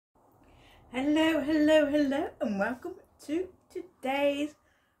Hello, and welcome to today's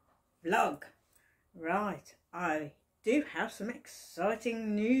vlog. Right, I do have some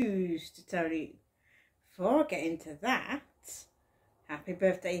exciting news to tell you. Before I get into that, happy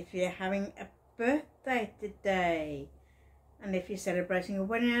birthday if you're having a birthday today. And if you're celebrating a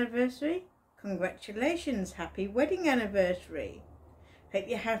wedding anniversary, congratulations, happy wedding anniversary. Hope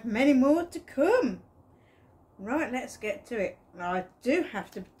you have many more to come. Right, let's get to it. Now, I do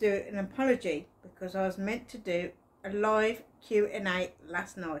have to do an apology because I was meant to do a live Q&A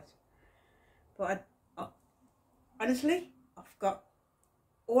last night. But honestly, I forgot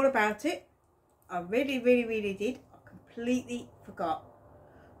all about it. I really did. I completely forgot.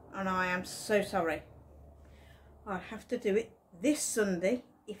 And I am so sorry. I'll have to do it this Sunday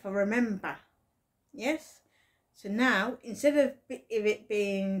if I remember. Yes? So now, instead of it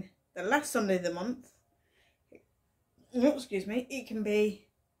being the last Sunday of the month, it can be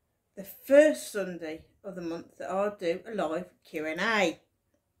the first Sunday of the month that I'll do a live Q&A.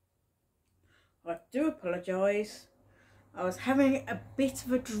 I do apologise. I was having a bit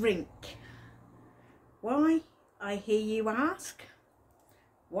of a drink. Why, I hear you ask?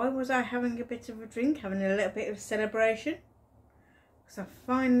 Why was I having a bit of a drink, having a little bit of celebration? Because I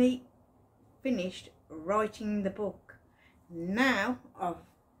finally finished writing the book. Now I've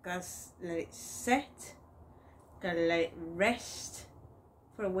got to let it set. Gonna let it rest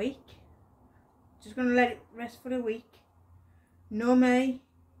for a week. Just gonna let it rest for a week. Normally,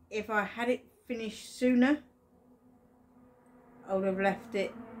 if I had it finished sooner, I would have left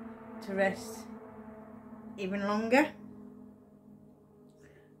it to rest even longer.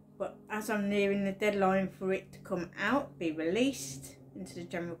 But as I'm nearing the deadline for it to come out, be released into the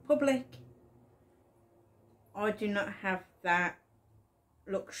general public, I do not have that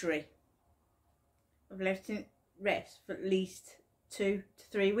luxury of letting it rest for at least 2 to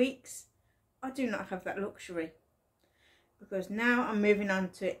 3 weeks. I do not have that luxury because now I'm moving on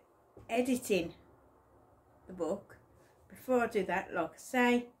to editing the book. Before I do that, like I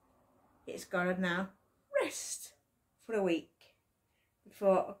say, it's got to now rest for a week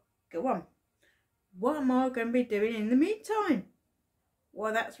before I go on. What am I going to be doing in the meantime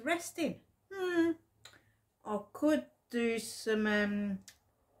while that's resting? I could do some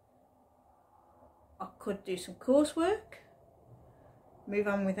coursework, move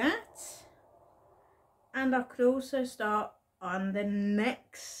on with that, and I could also start on the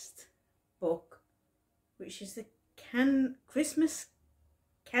next book, which is the Christmas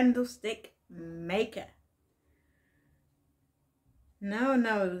Candlestick Maker. Now I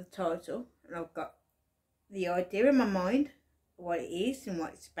know the title and I've got the idea in my mind, what it is and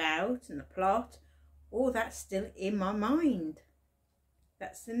what it's about and the plot, all that's still in my mind.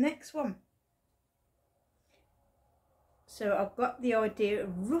 That's the next one. So I've got the idea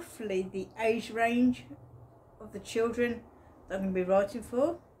of roughly the age range of the children that I'm going to be writing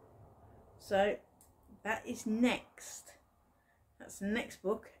for. So that is next. That's the next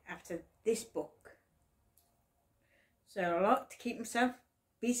book after this book. So I like to keep myself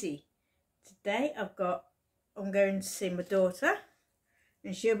busy. Today I'm going to see my daughter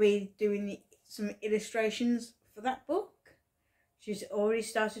and she'll be doing some illustrations for that book. She's already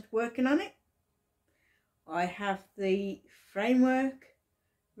started working on it. I have the framework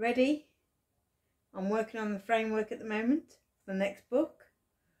ready. I'm working on the framework at the moment for the next book.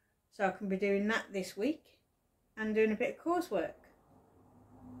 So I can be doing that this week and doing a bit of coursework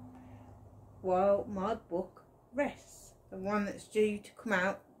while my book rests. The one that's due to come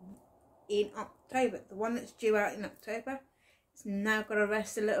out in October. The one that's due out in October. It's now got to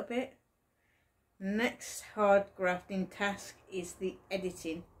rest a little bit. The next hard grafting task is the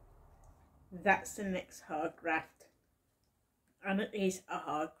editing. That's the next hard graft, and it is a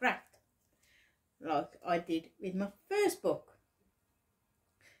hard graft like I did with my first book,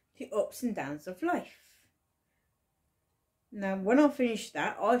 The Ups and Downs of Life. Now when I finished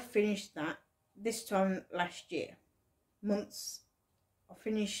that this time last year. I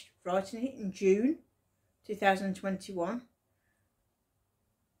finished writing it in June 2021,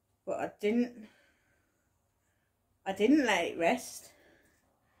 but I didn't let it rest.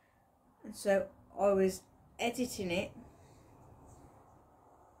 And so I was editing it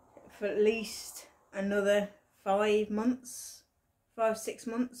for at least another 5 months, 5-6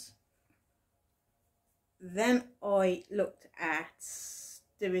 months. Then I looked at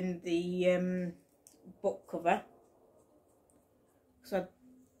doing the book cover. So I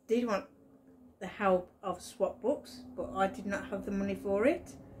did want the help of Swap Books, but I did not have the money for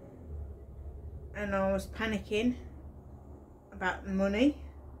it. And I was panicking about the money.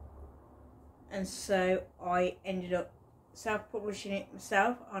 And so I ended up self-publishing it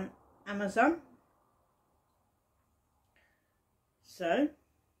myself on Amazon. So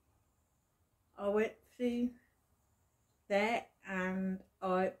I went through there and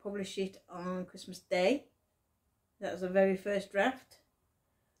I published it on Christmas Day. That was the very first draft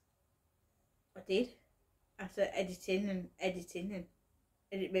I did, after editing and edit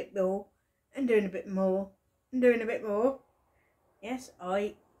a bit more and doing a bit more and doing a bit more. Yes,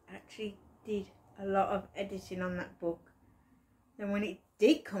 I actually did a lot of editing on that book. Then when it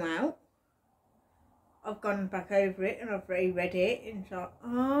did come out, I've gone back over it and I've reread it and thought,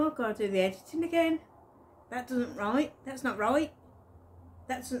 oh, I've got to do the editing again. That doesn't right. That's not right.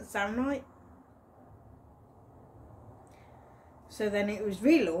 That doesn't sound right. So then it was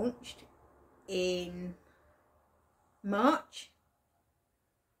relaunched in March.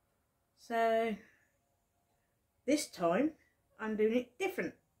 So this time I'm doing it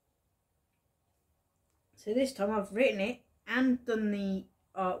different. So this time I've written it and done the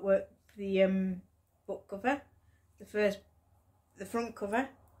artwork for the book cover, the front cover,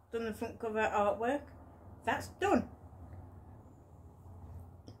 done the front cover artwork. That's done.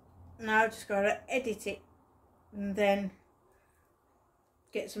 Now I've just got to edit it and then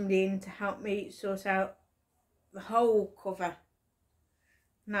get somebody in to help me sort out the whole cover.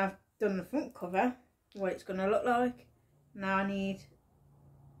 Now I've done the front cover, what it's going to look like. Now I need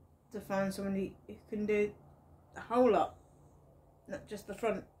to find somebody who can do the whole lot, not just the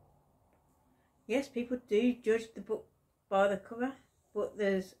front. Yes, people do judge the book by the cover, but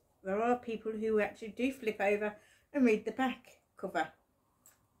there are people who actually do flip over and read the back cover,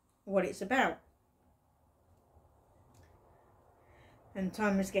 what it's about. And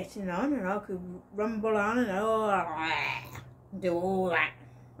time is getting on and I could rumble on and do all that.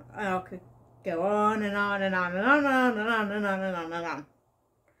 And I could go on and on and on and on and on and on and on and on and on.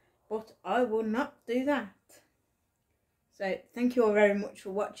 But I will not do that. So thank you all very much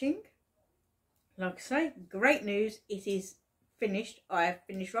for watching. Like I say, great news. It is finished. I have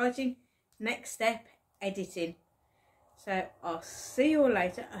finished writing. Next step, editing. So I'll see you all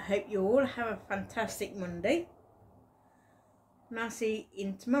later. I hope you all have a fantastic Monday. And I'll see you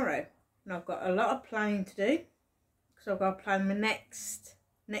in tomorrow. And I've got a lot of planning to do. Because I've got to plan my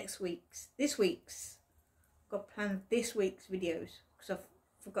this week's. I've got to plan this week's videos. Because I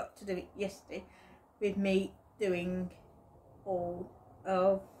forgot to do it yesterday. With me doing all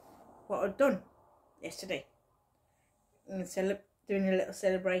of what I've done yesterday. And doing a little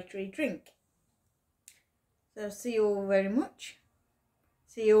celebratory drink. So see you all very much.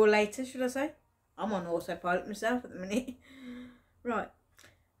 See you all later, should I say? I'm on autopilot myself at the minute. Right.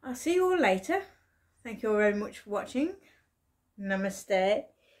 I'll see you all later. Thank you all very much for watching. Namaste.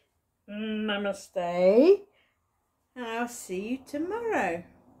 Namaste. And I'll see you tomorrow.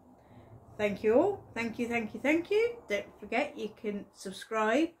 Thank you all. Thank you, thank you, thank you. Don't forget you can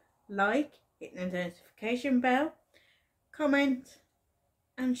subscribe, like, hit the notification bell, comment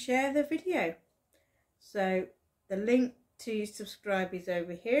and share the video. So the link to subscribe is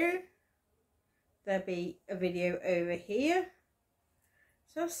over here. There'll be a video over here.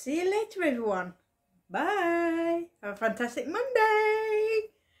 So I'll see you later, everyone. Bye. Have a fantastic Monday.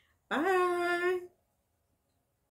 Bye.